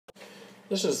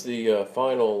This is the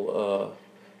final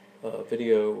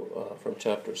video from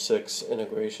Chapter 6,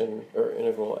 Integration or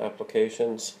Integral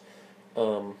Applications,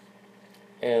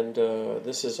 and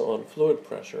this is on fluid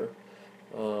pressure.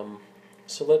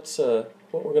 So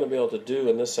what we're going to be able to do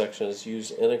in this section is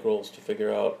use integrals to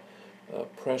figure out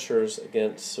pressures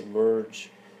against submerged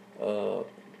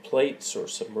plates or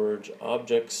submerged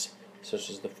objects, such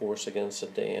as the force against a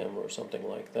dam or something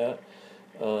like that.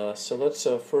 So let's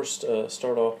first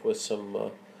start off with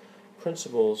some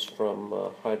principles from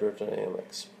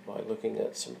hydrodynamics by looking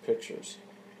at some pictures.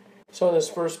 So in this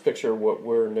first picture, what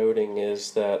we're noting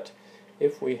is that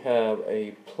if we have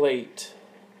a plate,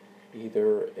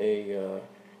 either a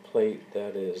plate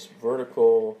that is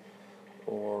vertical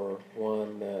or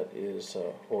one that is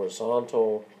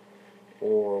horizontal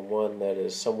or one that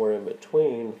is somewhere in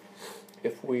between,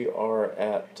 if we are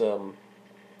at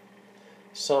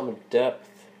some depth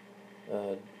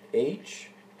h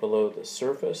below the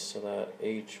surface, so that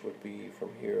h would be from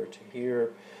here to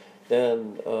here,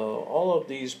 then all of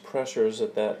these pressures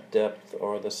at that depth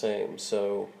are the same.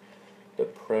 So the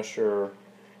pressure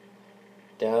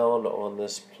down on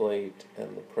this plate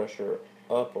and the pressure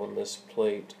up on this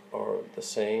plate are the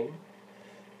same.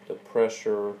 The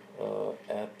pressure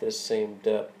at this same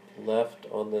depth left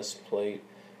on this plate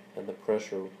and the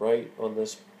pressure right on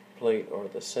this plate are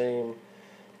the same.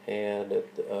 And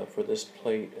for this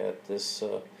plate at this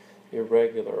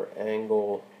irregular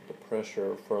angle, the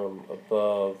pressure from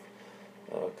above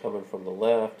coming from the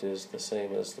left is the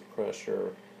same as the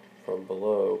pressure from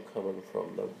below coming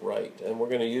from the right. And we're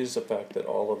going to use the fact that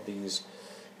all of these,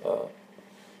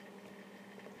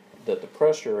 that the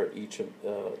pressure at each of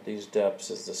these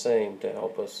depths is the same to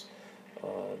help us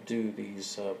do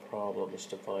these problems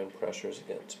to find pressures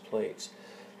against plates.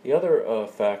 The other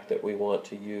fact that we want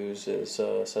to use is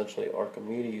essentially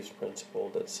Archimedes' principle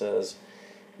that says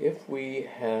if we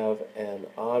have an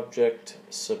object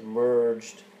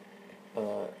submerged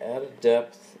at a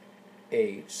depth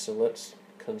h, so let's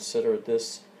consider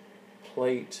this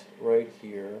plate right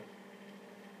here,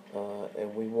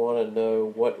 and we want to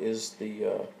know what is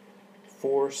the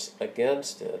force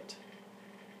against it,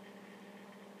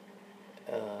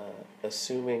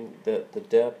 assuming that the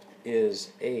depth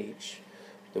is h.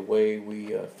 The way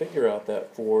we figure out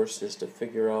that force is to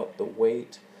figure out the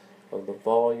weight of the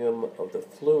volume of the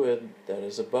fluid that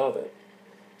is above it.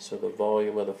 So the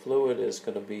volume of the fluid is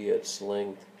going to be its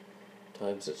length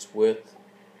times its width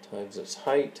times its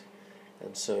height,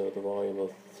 and so the volume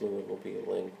of fluid will be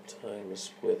length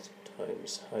times width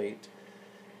times height,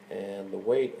 and the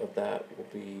weight of that will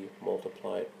be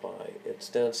multiplied by its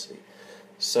density.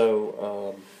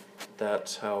 So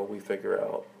that's how we figure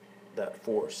out that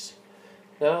force.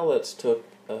 Now let's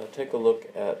take a look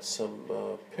at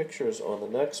some pictures on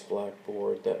the next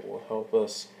blackboard that will help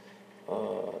us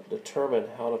determine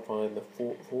how to find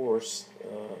the force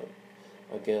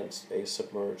against a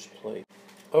submerged plate.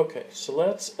 Okay, so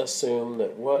let's assume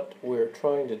that what we're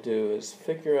trying to do is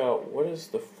figure out what is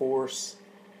the force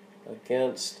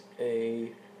against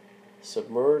a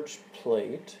submerged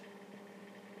plate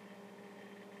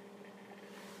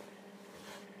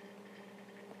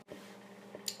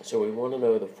So we want to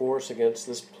know the force against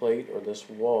this plate or this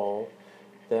wall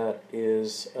that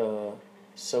is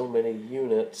so many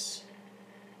units,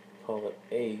 call it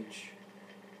h,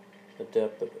 the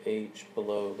depth of h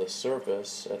below the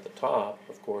surface at the top.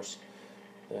 Of course,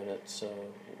 then it's a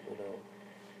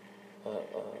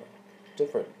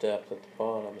different depth at the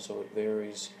bottom, so it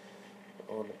varies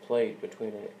on the plate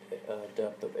between a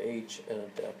depth of h and a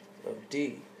depth of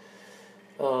d.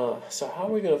 So how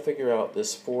are we going to figure out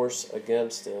this force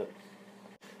against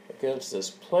this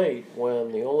plate,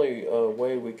 when the only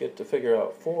way we get to figure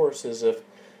out force is if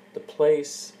the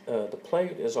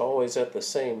plate is always at the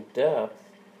same depth,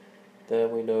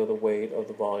 then we know the weight of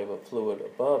the volume of fluid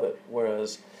above it.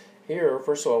 Whereas here,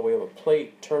 first of all, we have a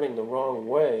plate turning the wrong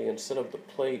way. Instead of the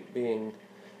plate being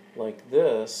like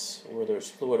this, where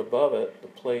there's fluid above it, the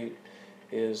plate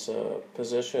is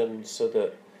positioned so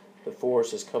that the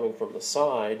force is coming from the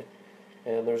side,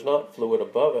 and there's not fluid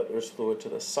above it, there's fluid to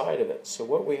the side of it. So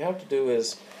what we have to do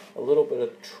is a little bit of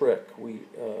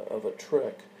a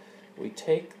trick. We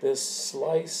take this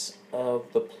slice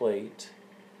of the plate,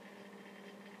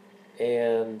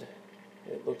 and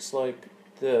it looks like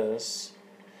this.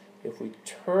 If we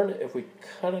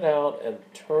cut it out and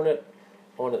turn it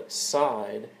on its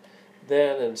side,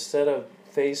 then instead of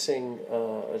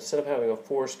having a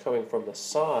force coming from the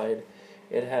side,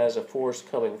 it has a force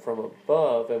coming from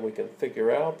above, and we can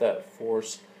figure out that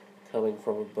force coming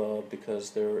from above because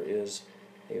there is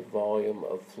a volume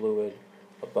of fluid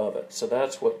above it. So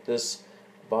that's what this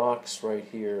box right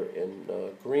here in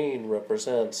green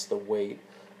represents the weight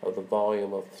of the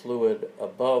volume of fluid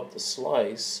above the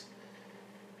slice,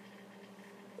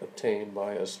 obtained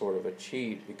by a sort of a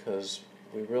cheat, because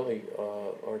we really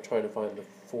are trying to find the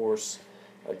force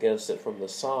against it from the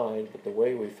side, but the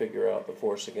way we figure out the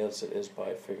force against it is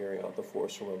by figuring out the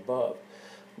force from above.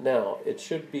 Now, it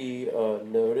should be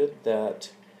noted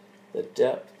that the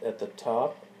depth at the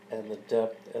top and the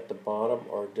depth at the bottom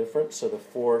are different, so the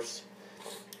force,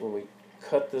 when we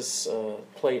cut this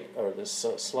plate or this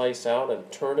slice out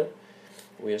and turn it,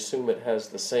 we assume it has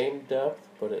the same depth,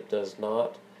 but it does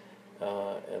not.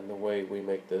 And the way we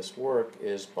make this work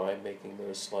is by making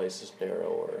those slices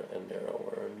narrower and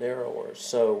narrower and narrower.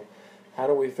 So how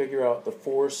do we figure out the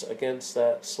force against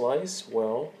that slice?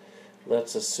 Well,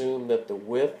 let's assume that the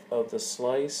width of the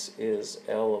slice is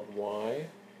L of y.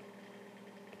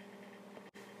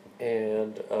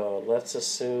 And let's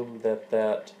assume that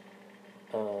that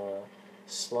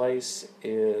slice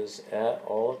is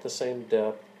all at the same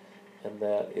depth, and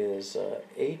that is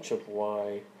h of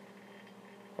y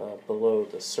below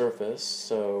the surface.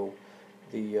 So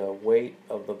the weight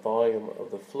of the volume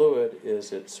of the fluid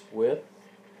is its width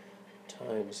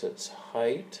times its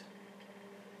height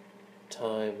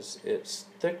times its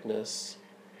thickness,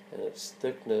 and its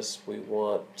thickness we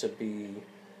want to be,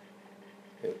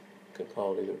 you can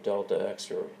call it either delta x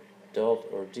or delta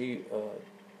or d,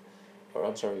 or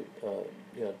I'm sorry,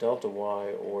 delta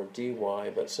y or dy,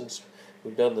 but since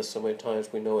we've done this so many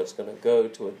times, we know it's going to go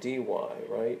to a dy,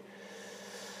 right?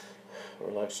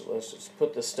 Or actually, let's just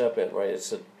put the step in, right?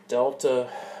 It's a delta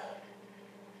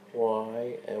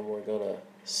y, and we're going to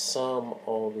sum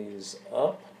all these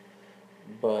up,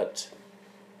 but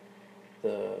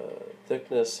the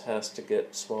thickness has to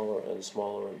get smaller and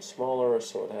smaller and smaller,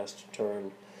 so it has to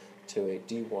turn to a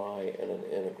dy and an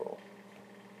integral.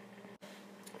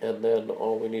 And then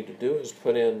all we need to do is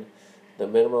put in the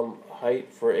minimum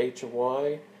height for h of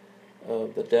y,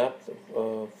 the depth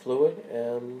of fluid,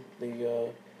 and the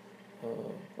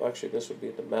actually this would be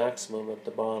the maximum at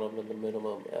the bottom and the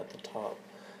minimum at the top.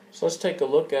 So let's take a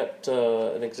look at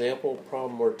an example,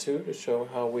 problem or two, to show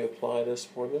how we apply this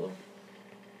formula.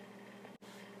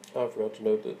 I forgot to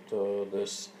note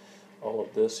that all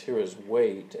of this here is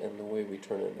weight, and the way we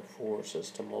turn it into force is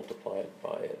to multiply it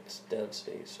by its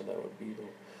density. So that would be the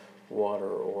water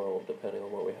or oil, depending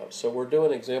on what we have. So we're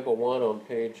doing example 1 on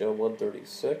page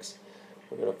 136.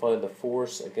 We're going to find the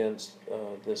force against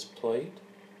this plate.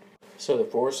 So the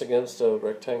force against a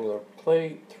rectangular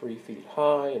plate, 3 feet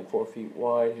high and 4 feet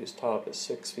wide, whose top is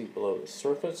 6 feet below the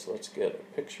surface. Let's get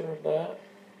a picture of that.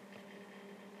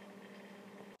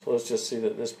 So let's just see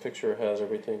that this picture has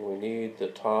everything we need. The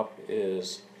top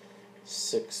is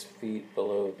 6 feet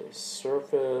below the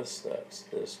surface. That's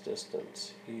this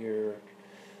distance here.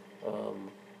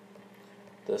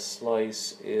 The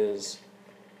slice is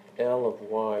L of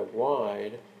y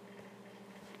wide,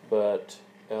 but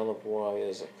L of y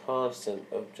is a constant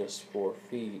of just 4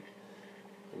 feet.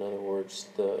 In other words,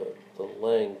 the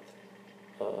length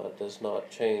does not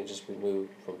change as we move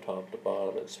from top to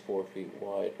bottom. It's 4 feet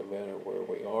wide no matter where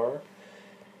we are.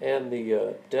 And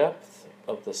the depth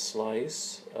of the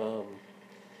slice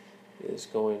is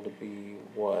going to be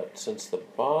what? Since the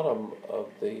bottom of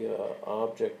the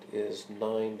object is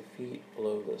 9 feet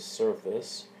below the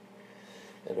surface,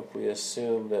 and if we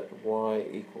assume that y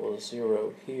equals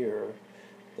 0 here,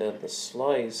 then the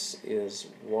slice is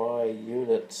y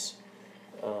units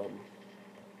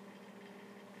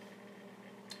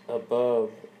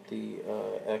above the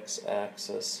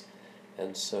x-axis,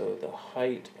 and so the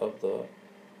height of the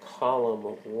column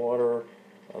of water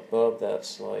above that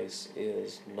slice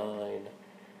is 9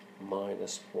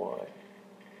 minus y.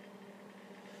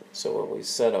 So when we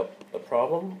set up the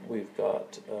problem, we've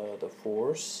got the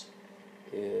force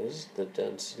is the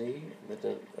density,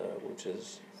 which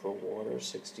is for water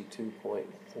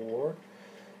 62.4.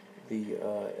 The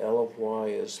L of y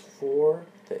is 4.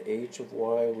 The h of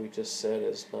y we just said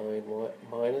is 9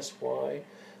 minus y.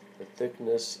 The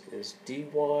thickness is dy.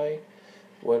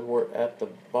 When we're at the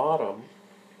bottom,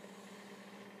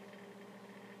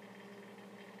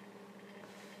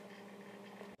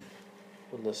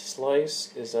 when the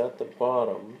slice is at the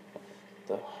bottom,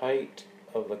 the height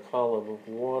of the column of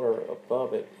water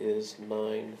above it is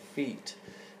 9 feet,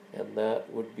 and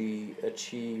that would be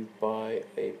achieved by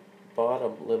a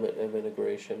bottom limit of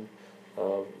integration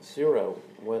of 0.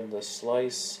 When the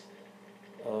slice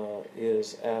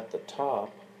is at the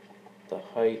top, the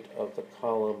height of the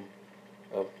column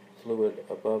of fluid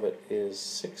above it is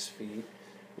 6 feet,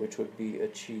 which would be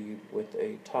achieved with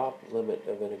a top limit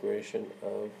of integration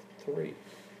of 3.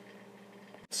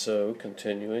 So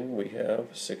continuing, we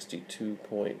have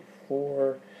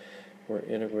 62.4. We're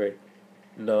integrate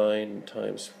 9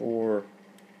 times 4,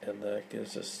 and that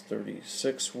gives us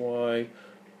 36y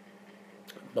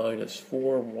minus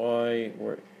 4y,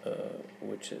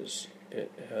 which is,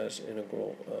 it has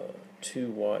integral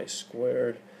 2y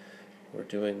squared. We're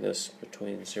doing this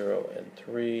between 0 and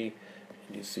 3,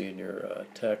 and you see in your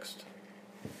text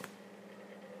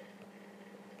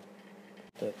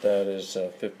that is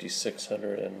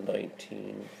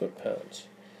 5,619 foot-pounds.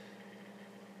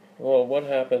 Well, what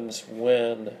happens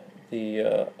when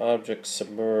the object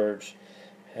submerged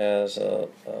has a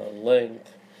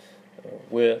length,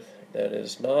 width, that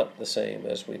is not the same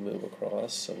as we move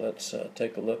across? So let's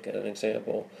take a look at an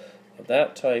example of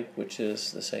that type, which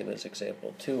is the same as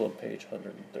example 2 on page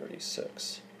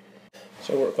 136.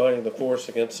 So we're finding the force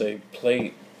against a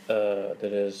plate that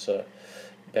is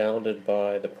bounded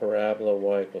by the parabola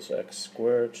y equals x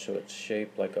squared, so it's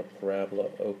shaped like a parabola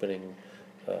opening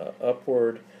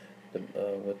upward,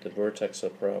 with the vertex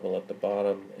of the parabola at the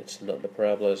bottom. The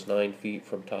parabola is 9 feet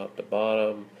from top to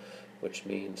bottom, which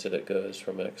means that it goes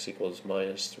from x equals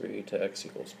minus 3 to x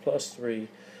equals plus 3,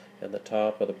 and the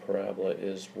top of the parabola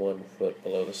is 1 foot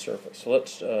below the surface. So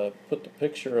let's put the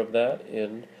picture of that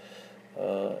in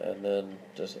and then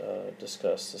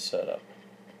discuss the setup.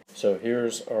 So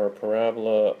here's our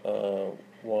parabola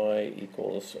y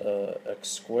equals x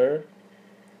squared.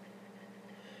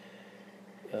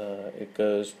 It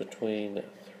goes between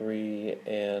 3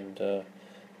 and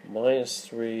minus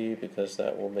 3 because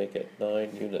that will make it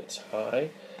 9 units high,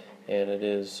 and it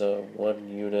is 1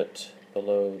 unit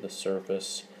below the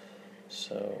surface.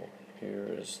 So here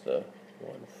is the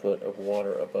 1 foot of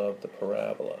water above the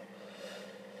parabola.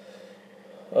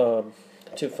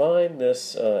 To find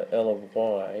this L of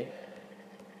y,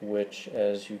 which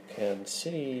as you can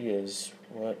see is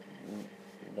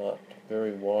not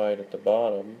very wide at the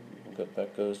bottom,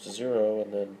 that goes to 0,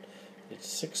 and then it's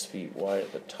 6 feet wide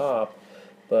at the top,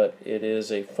 but it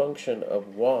is a function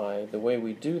of y. The way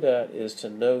we do that is to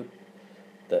note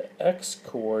the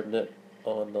x-coordinate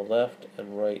on the left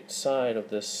and right side of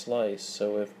this slice.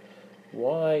 So if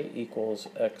y equals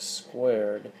x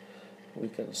squared, we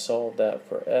can solve that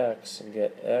for x and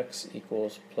get x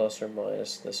equals plus or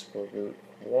minus the square root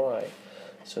of y.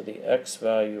 So the x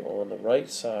value on the right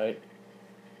side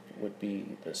would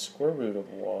be the square root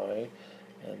of y,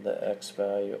 and the x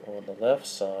value on the left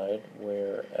side,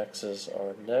 where x's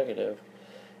are negative,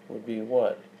 would be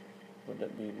what?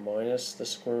 Wouldn't it be minus the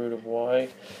square root of y?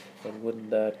 And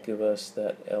wouldn't that give us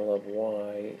that L of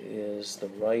y is the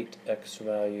right x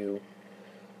value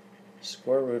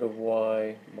square root of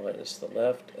y minus the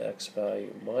left x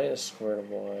value minus square root of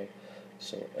y?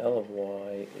 So L of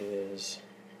y is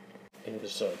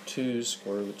 2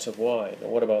 square roots of y. Now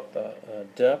what about the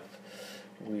depth?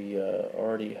 We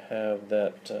already have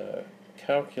that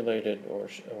calculated or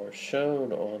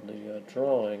shown on the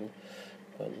drawing,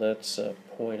 but let's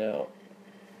point out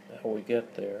how we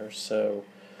get there. So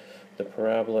the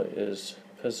parabola is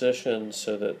positioned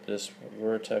so that this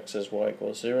vertex is y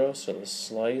equals 0, so the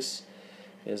slice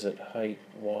is at height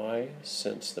y,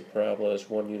 since the parabola is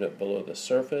 1 unit below the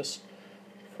surface.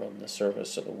 From the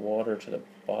surface of the water to the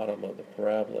bottom of the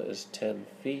parabola is 10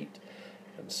 feet,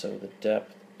 and so the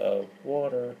depth of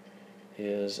water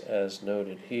is, as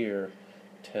noted here,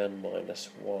 10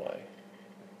 minus y.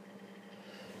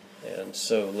 And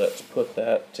so let's put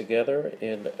that together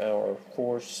in our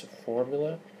force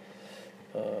formula.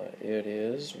 It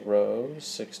is rho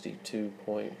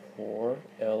 62.4.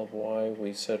 L of y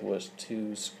we said was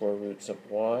 2 square roots of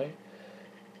y.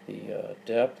 The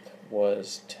depth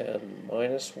was 10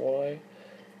 minus y.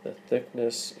 The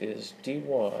thickness is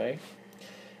dy.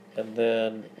 And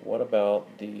then what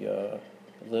about the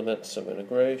limits of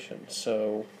integration?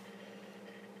 So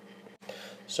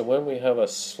when we have a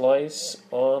slice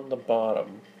on the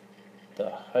bottom, the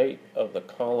height of the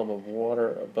column of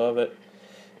water above it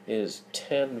is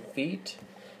 10 feet,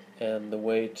 and the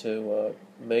way to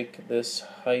make this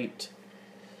height,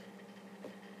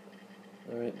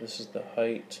 alright, this is the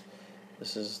height,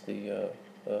 this is the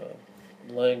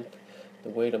length. The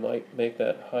way to make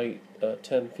that height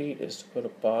 10 feet is to put a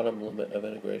bottom limit of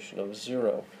integration of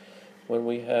 0. When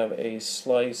we have a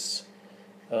slice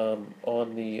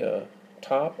on the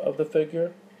top of the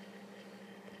figure,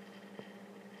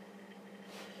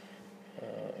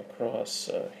 across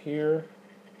here,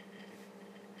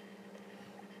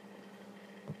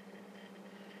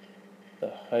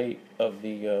 the height of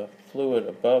the fluid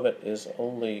above it is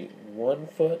only 1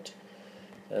 foot,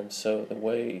 and so the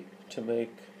way to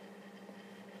make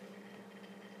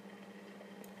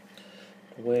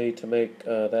The way to make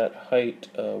that height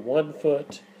 1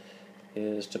 foot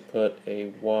is to put a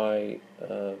y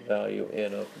value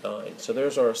in of 9. So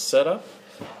there's our setup,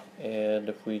 and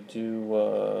if we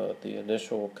do the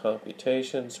initial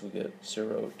computations, we get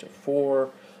 0 to 4.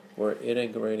 We're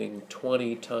integrating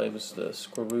 20 times the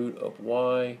square root of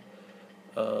y,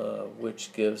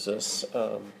 which gives us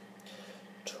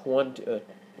 20,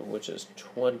 which is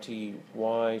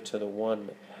 20y to the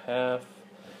 1/2,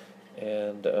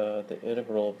 and the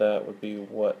integral of that would be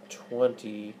what,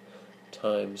 20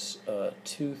 times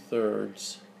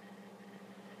 2/3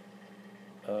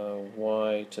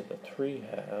 y to the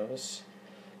 3/2,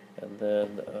 and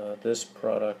then this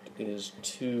product is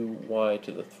 2y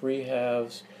to the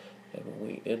 3/2, and when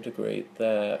we integrate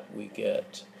that, we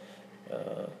get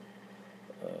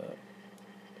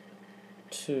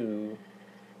 2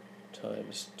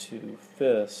 times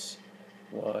 2/5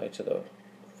 y to the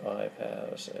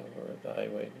 5/2, and we're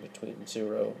evaluating between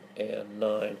 0 and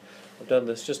 9. I've done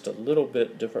this just a little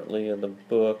bit differently in the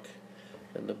book.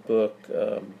 In the book,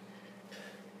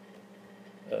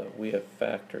 we have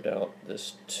factored out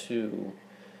this 2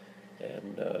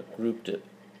 and grouped it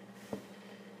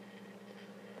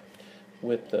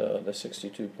with the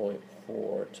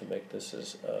 62.4 to make this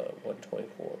as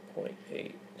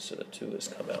 124.8, so the 2 has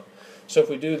come out. So if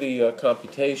we do the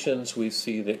computations, we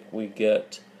see that we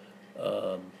get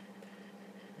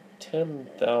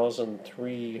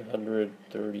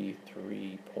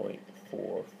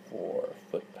 10,333.44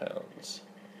 foot-pounds.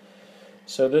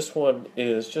 So this one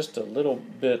is just a little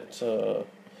bit, or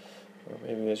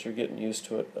maybe as you're getting used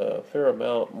to it, a fair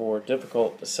amount more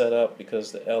difficult to set up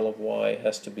because the L of y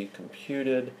has to be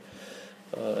computed.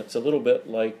 It's a little bit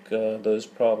like those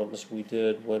problems we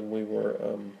did when we were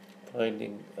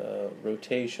finding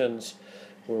rotations,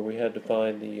 where we had to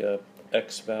find the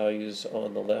x values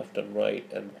on the left and right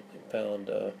and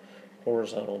found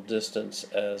horizontal distance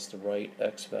as the right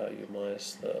x value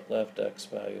minus the left x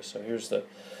value. So here's the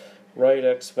right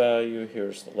x value,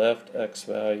 here's the left x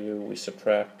value. We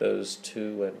subtract those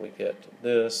two and we get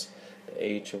this. The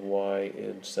h of y,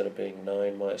 instead of being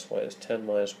 9 minus y, is 10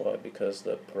 minus y because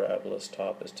the parabola's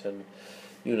top is 10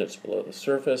 units below the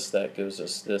surface. That gives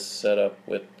us this setup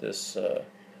with this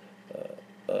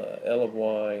L of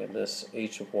y and this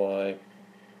h of y.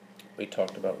 We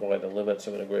talked about why the limits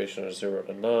of integration are 0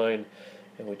 to 9,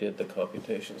 and we did the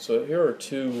computation. So here are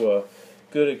two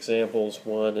good examples.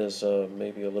 One is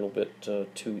maybe a little bit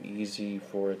too easy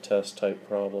for a test type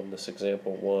problem, this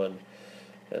example 1,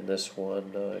 and this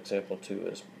one, example 2,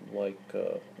 is like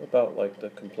about like the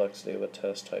complexity of a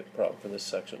test type problem for this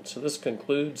section. So this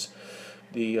concludes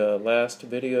the last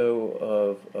video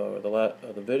of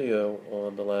the video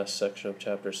on the last section of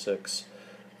chapter 6,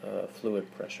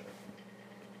 fluid pressure.